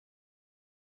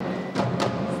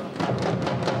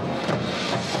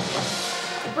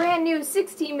brand new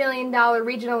 $16 million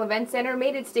regional event center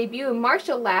made its debut in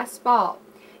Marshall last fall.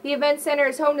 The event center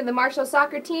is home to the Marshall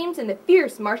soccer teams and the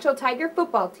fierce Marshall Tiger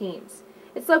football teams.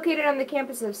 It's located on the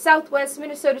campus of Southwest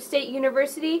Minnesota State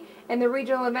University, and the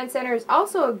regional event center is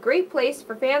also a great place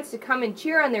for fans to come and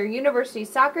cheer on their university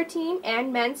soccer team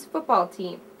and men's football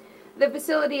team. The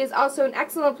facility is also an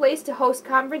excellent place to host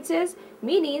conferences,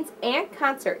 meetings, and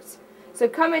concerts. So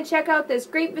come and check out this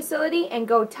great facility and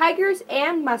go Tigers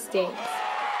and Mustangs!